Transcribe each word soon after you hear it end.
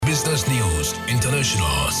business news,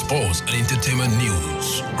 international, sports, and entertainment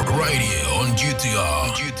news. Right here on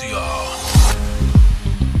GTR.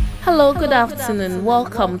 Hello, good afternoon.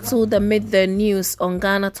 Welcome to the Midday News on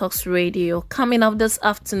GhanaTalksRadio. Coming up this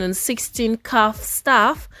afternoon, 16 CAF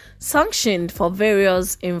staff sanctioned for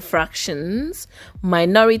various infractions.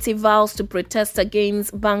 Minority vows to protest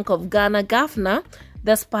against Bank of Ghana governor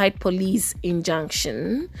despite police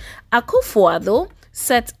injunction. Akufo-Addo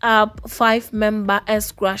set up 5-member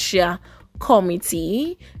ex gratia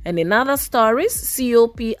committee. And in other stories,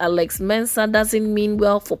 COP Alex Mensah doesn't mean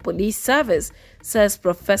well for police service, says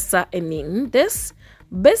Professor Enin. This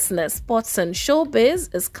business, sports and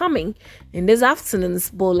showbiz is coming in this afternoon's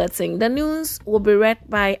bulletin. The news will be read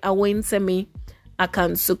by Awinsemi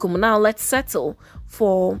Akansukum. Now let's settle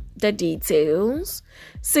for the details.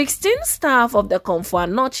 16 staff of the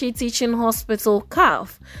Komfo-Anokye Teaching Hospital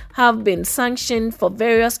CAF have been sanctioned for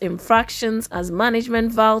various infractions as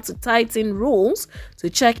management vowed to tighten rules to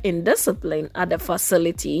check indiscipline at the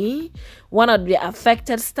facility. One of the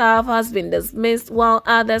affected staff has been dismissed while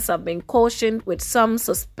others have been cautioned, with some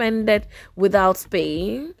suspended without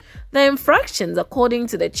pay. The infractions, according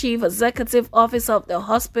to the Chief Executive Officer of the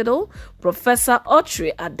hospital, Professor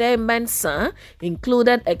Otri Ade-Mensah,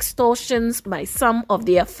 included extortions by some of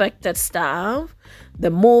the affected staff. The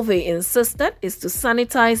move, he insisted, is to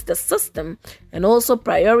sanitize the system and also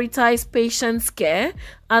prioritize patients' care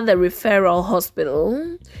at the referral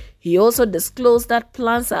hospital. He also disclosed that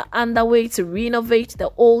plans are underway to renovate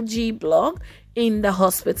the old G block in the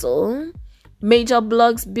hospital. Major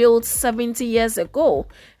blocks built 70 years ago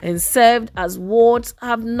and served as wards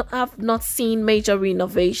have not seen major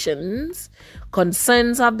renovations.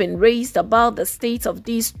 Concerns have been raised about the state of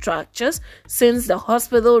these structures since the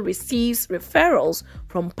hospital receives referrals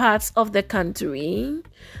from parts of the country.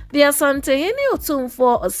 The Asantehene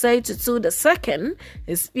Otumfuo Osei Tutu II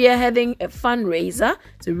is spearheading a fundraiser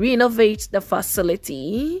to renovate the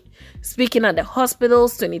facility. Speaking at the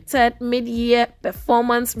hospital's 23rd mid-year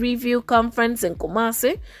performance review conference in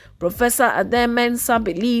Kumasi, Professor Ade-Mensah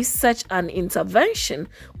believes such an intervention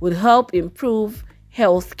would help improve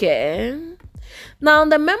healthcare. Now,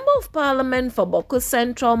 the Member of Parliament for Bawku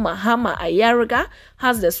Central, Mahama Ayariga,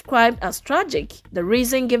 has described as tragic the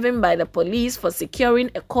reason given by the police for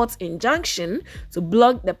securing a court injunction to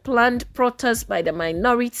block the planned protest by the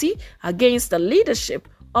minority against the leadership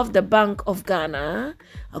of the Bank of Ghana.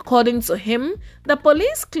 According to him, the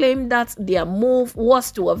police claimed that their move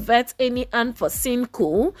was to avert any unforeseen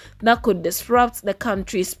coup that could disrupt the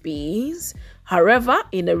country's peace. However,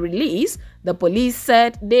 in a release, the police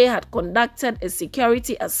said they had conducted a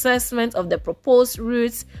security assessment of the proposed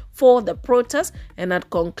routes for the protest and had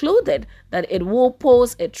concluded that it will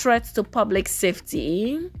pose a threat to public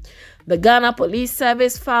safety. The Ghana Police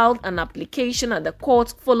Service filed an application at the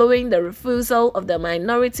court following the refusal of the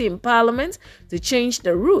minority in Parliament to change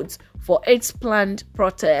the route for its planned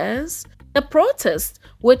protest. The protest,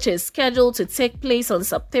 which is scheduled to take place on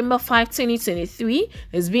September 5, 2023,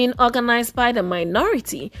 is being organized by the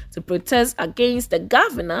minority to protest against the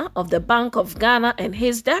governor of the Bank of Ghana and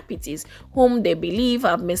his deputies, whom they believe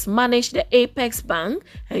have mismanaged the Apex Bank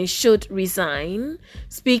and should resign.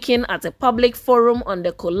 Speaking at a public forum on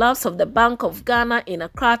the collapse of the Bank of Ghana in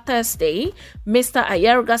Accra Thursday, Mr.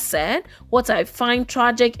 Ayariga said, "What I find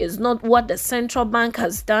tragic is not what the central bank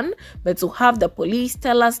has done, but to have the police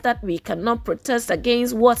tell us that we cannot protest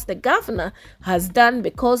against what the governor has done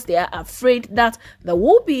because they are afraid that there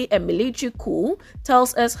will be a military coup,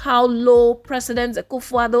 tells us how low President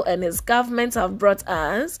Akufo-Addo and his government have brought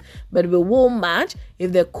us. But we will march.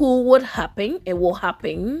 If the coup would happen, it will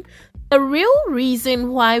happen. The real reason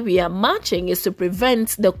why we are marching is to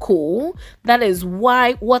prevent the coup. That is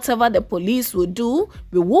why whatever the police will do,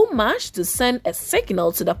 we will march to send a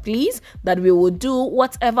signal to the police that we will do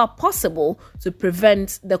whatever possible to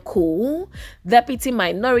prevent the coup." Deputy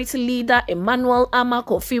Minority Leader Emmanuel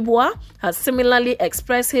Ama-Kofi-Boa has similarly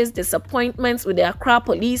expressed his disappointment with the Accra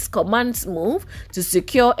Police Command's move to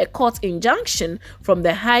secure a court injunction from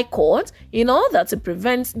the High Court in order to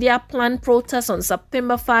prevent their planned protest on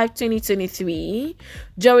September 5, 2023.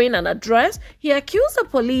 During an address, he accused the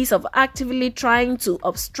police of actively trying to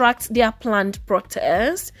obstruct their planned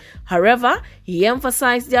protest. However, he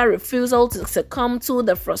emphasized their refusal to succumb to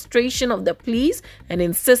the frustration of the police and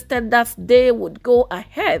insisted that they would go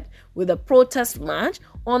ahead with the protest march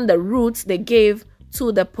on the routes they gave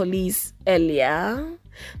to the police earlier.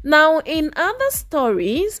 Now, in other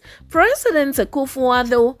stories, President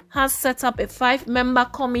Akufo-Addo has set up a 5-member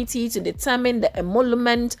committee to determine the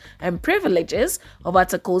emolument and privileges of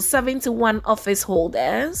Article 71 office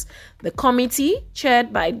holders. The committee,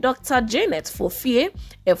 chaired by Dr. Janet Fofie,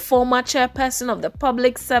 a former chairperson of the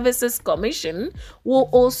Public Services Commission, will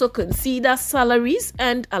also consider salaries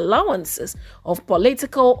and allowances of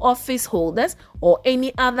political office holders or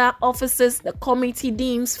any other officers the committee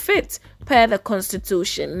deems fit per the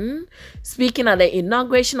Constitution. Speaking at the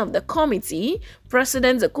inauguration of the committee,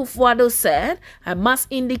 President Akufo-Addo said, "I must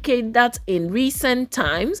indicate that in recent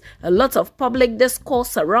times, a lot of public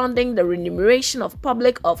discourse surrounding the remuneration of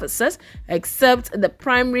public officers, except the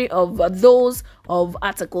primary of those of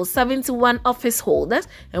Article 71 office holders,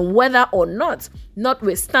 and whether or not,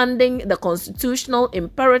 notwithstanding the constitutional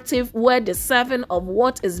imperative, we're deserving of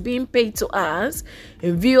what is being paid to us.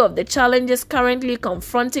 In view of the challenges currently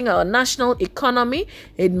confronting our national economy,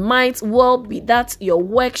 it might well be that your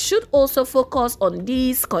work should also focus on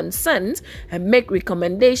these concerns and make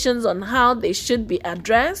recommendations on how they should be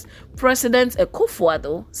addressed," President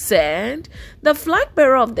Akufo-Addo said. The flag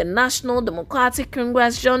bearer of the National Democratic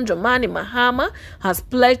Congress, John Dramani Mahama, has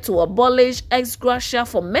pledged to abolish ex gratia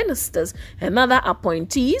for ministers and other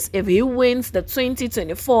appointees if he wins the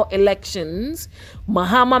 2024 elections.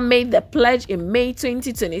 Mahama made the pledge in May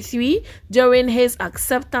 2023 during his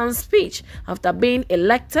acceptance speech after being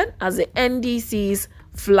elected as the NDC's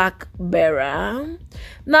flag bearer.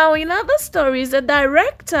 Now, in other stories, the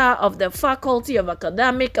director of the Faculty of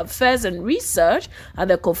Academic Affairs and Research at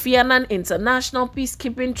the Kofi Annan International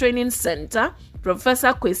Peacekeeping Training Center,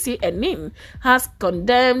 Professor Kwesi Enim, has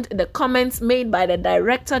condemned the comments made by the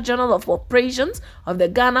Director General of Operations of the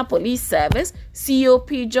Ghana Police Service,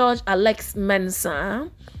 COP George Alex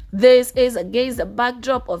Mensah. This is against the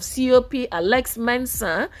backdrop of COP Alex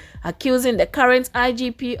Mensah accusing the current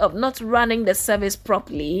IGP of not running the service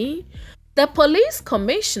properly. The police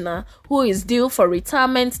commissioner, who is due for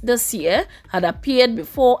retirement this year, had appeared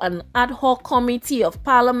before an ad hoc committee of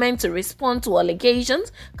parliament to respond to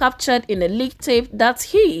allegations captured in a leaked tape that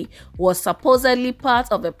he was supposedly part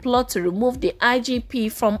of a plot to remove the IGP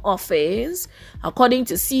from office. According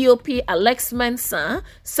to COP Alex Mensah,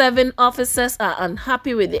 7 officers are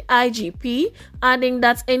unhappy with the IGP, adding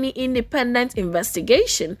that any independent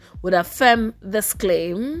investigation would affirm this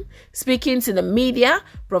claim. Speaking to the media,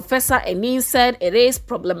 Professor Enin said it is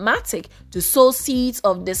problematic to sow seeds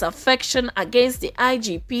of disaffection against the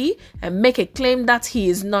IGP and make a claim that he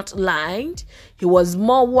is not liked. He was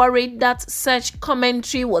more worried that such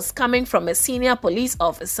commentary was coming from a senior police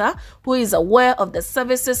officer who is aware of the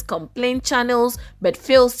service's complaint channels but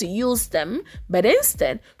fails to use them, but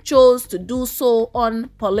instead chose to do so on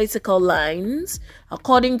political lines.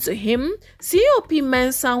 According to him, COP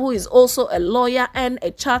Mensah, who is also a lawyer and a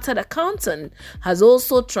chartered accountant, has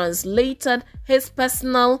also translated his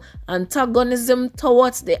personal antagonism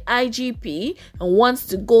towards the IGP and wants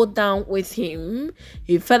to go down with him.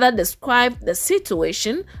 He further described the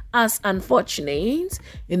situation as unfortunate.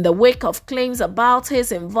 In the wake of claims about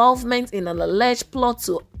his involvement in an alleged plot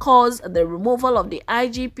to cause the removal of the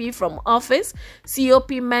IGP from office,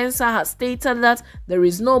 COP Mensah has stated that there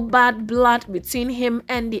is no bad blood between him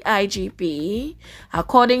and the IGP.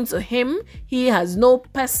 According to him, he has no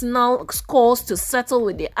personal scores to settle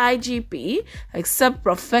with the IGP except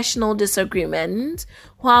professional disagreement.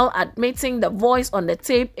 While admitting the voice on the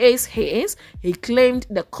tape is his, he claimed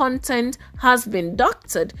the content has been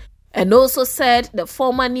doctored and also said the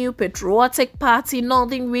former New Patriotic Party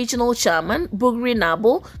Northern Regional Chairman, Bugri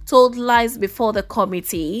Nabo, told lies before the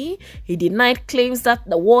committee. He denied claims that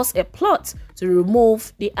there was a plot to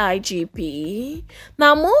remove the IGP.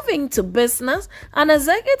 Now, moving to business, an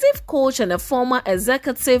executive coach and a former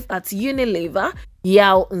executive at Unilever,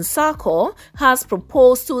 Yao Nsako, has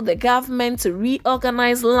proposed to the government to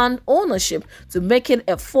reorganize land ownership to make it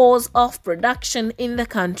a force of production in the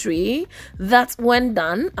country. That, when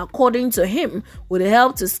done, according to him, would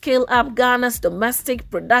help to scale up Ghana's domestic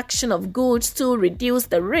production of goods to reduce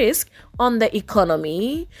the risk on the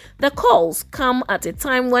economy. The calls come at a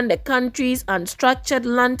time when the country's unstructured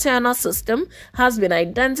land tenure system has been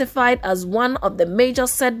identified as one of the major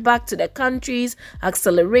setbacks to the country's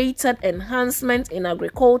accelerated enhancement in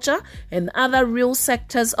agriculture and other real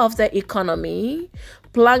sectors of the economy.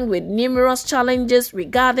 Plagued with numerous challenges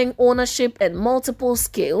regarding ownership and multiple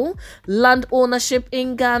scale, land ownership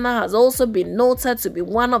in Ghana has also been noted to be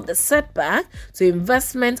one of the setbacks to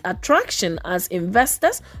investment attraction, as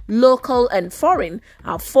investors, local and foreign,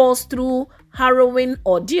 are forced through harrowing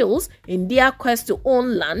ordeals in their quest to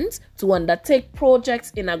own land to undertake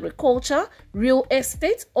projects in agriculture, real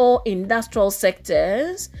estate, or industrial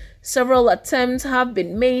sectors. Several attempts have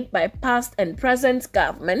been made by past and present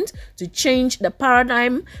government to change the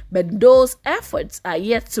paradigm, but those efforts are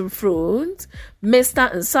yet to fruit.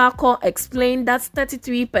 Mr. Nsako explained that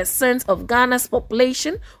 33% of Ghana's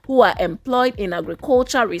population who are employed in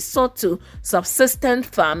agriculture resort to subsistence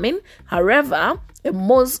farming. However, a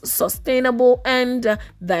most sustainable and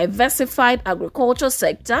diversified agriculture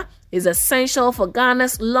sector is essential for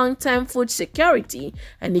Ghana's long-term food security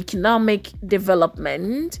and economic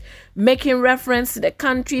development. Making reference to the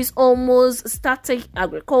country's almost static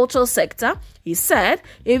agricultural sector, he said,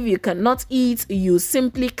 if you cannot eat, you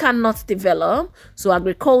simply cannot develop. So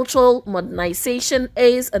agricultural modernization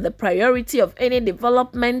is the priority of any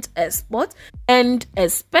development export, and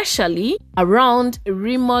especially around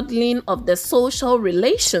remodeling of the social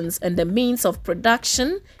relations and the means of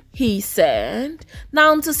production, he said.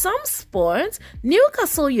 Now to some sports,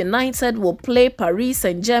 Newcastle United will play Paris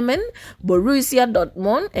Saint-Germain, Borussia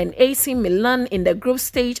Dortmund and AC Milan in the group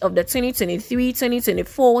stage of the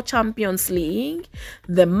 2023-2024 Champions League.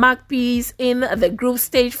 The Magpies in the group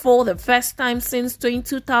stage for the first time since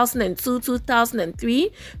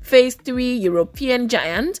 2002-2003 face three European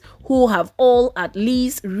giants who have all at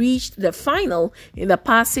least reached the final in the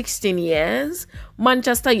past 16 years.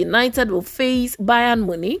 Manchester United will face Bayern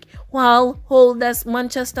Munich, while holders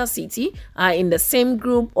Manchester City are in the same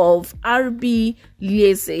group of RB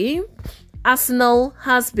Leipzig. Arsenal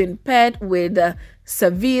has been paired with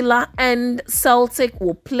Sevilla, and Celtic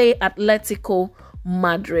will play Atletico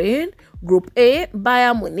Madrid. Group A,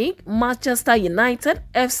 Bayern Munich, Manchester United,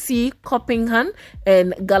 FC Copenhagen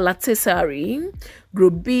and Galatasaray.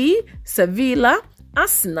 Group B, Sevilla,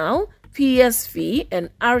 Arsenal, PSV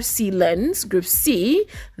and RC Lens. Group C,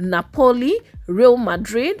 Napoli, Real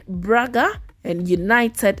Madrid, Braga and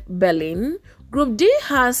United Berlin. Group D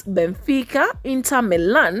has Benfica, Inter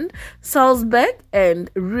Milan, Salzburg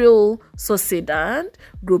and Real Sociedad.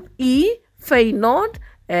 Group E, Feyenoord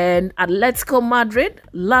and Atletico Madrid,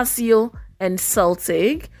 Lazio and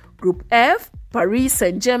Celtic. Group F, Paris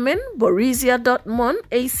Saint-Germain, Borussia Dortmund,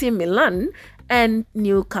 AC Milan and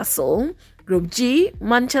Newcastle. Group G,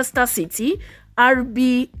 Manchester City,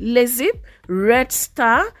 RB Leipzig, Red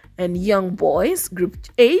Star and Young Boys. Group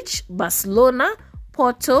H, Barcelona,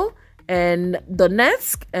 Porto and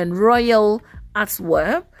Donetsk and Royal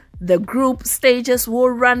Antwerp. The group stages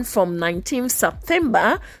will run from 19th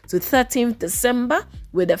September to 13th December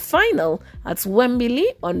with a final at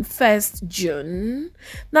Wembley on 1st June.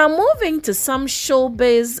 Now moving to some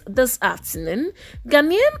showbiz this afternoon,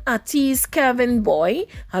 Ghanaian artist Kevin Boy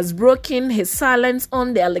has broken his silence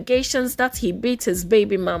on the allegations that he beat his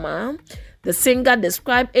baby mama. The singer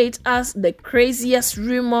described it as the craziest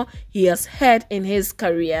rumor he has heard in his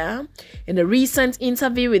career. In a recent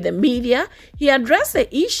interview with the media, he addressed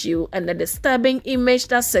the issue and the disturbing image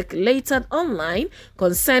that circulated online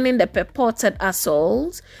concerning the purported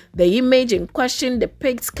assault. The image in question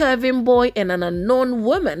depicts Kevin Boy and an unknown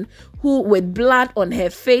woman who with blood on her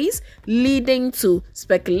face, leading to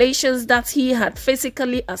speculations that he had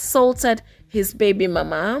physically assaulted his baby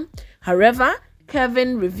mama. However,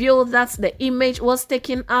 Kevin revealed that the image was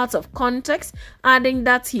taken out of context, adding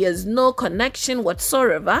that he has no connection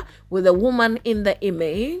whatsoever with the woman in the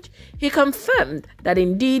image. He confirmed that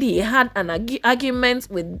indeed he had an argument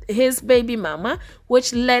with his baby mama,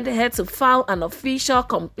 which led her to file an official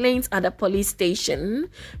complaint at the police station,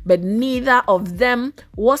 but neither of them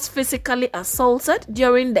was physically assaulted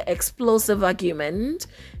during the explosive argument.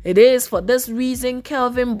 It is for this reason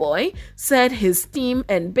Kelvin Boy said his team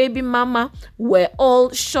and baby mama were all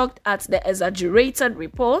shocked at the exaggerated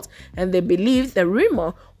report, and they believed the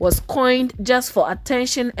rumor was coined just for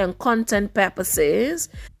attention and content purposes.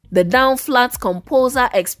 The down-flat composer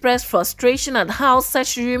expressed frustration at how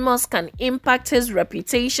such rumors can impact his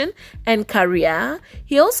reputation and career.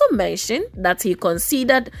 He also mentioned that he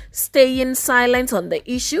considered staying silent on the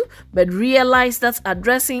issue, but realized that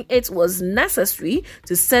addressing it was necessary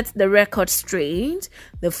to set the record straight.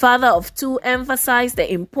 The father of two emphasized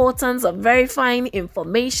the importance of verifying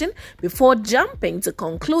information before jumping to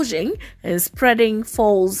conclusion and spreading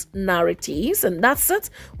false narratives. And that's it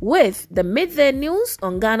with the Midday News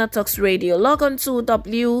on Ghana Talks Radio. Log on to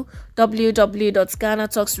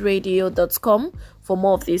www.GhanaTalksRadio.com for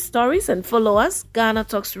more of these stories, and follow us, Ghana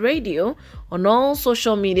Talks Radio, on all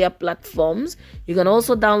social media platforms. You can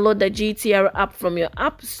also download the GTR app from your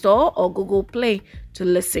App Store or Google Play to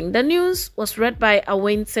listen. The news was read by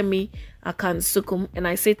Awentemi Akansukum, and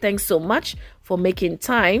I say thanks so much for making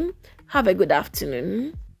time. Have a good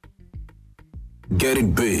afternoon. Get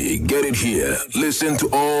it big, get it here. Listen to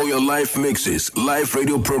all your live mixes, live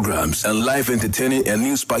radio programs, and live entertaining and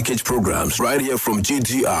news package programs right here from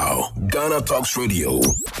GTR, Ghana Talks Radio.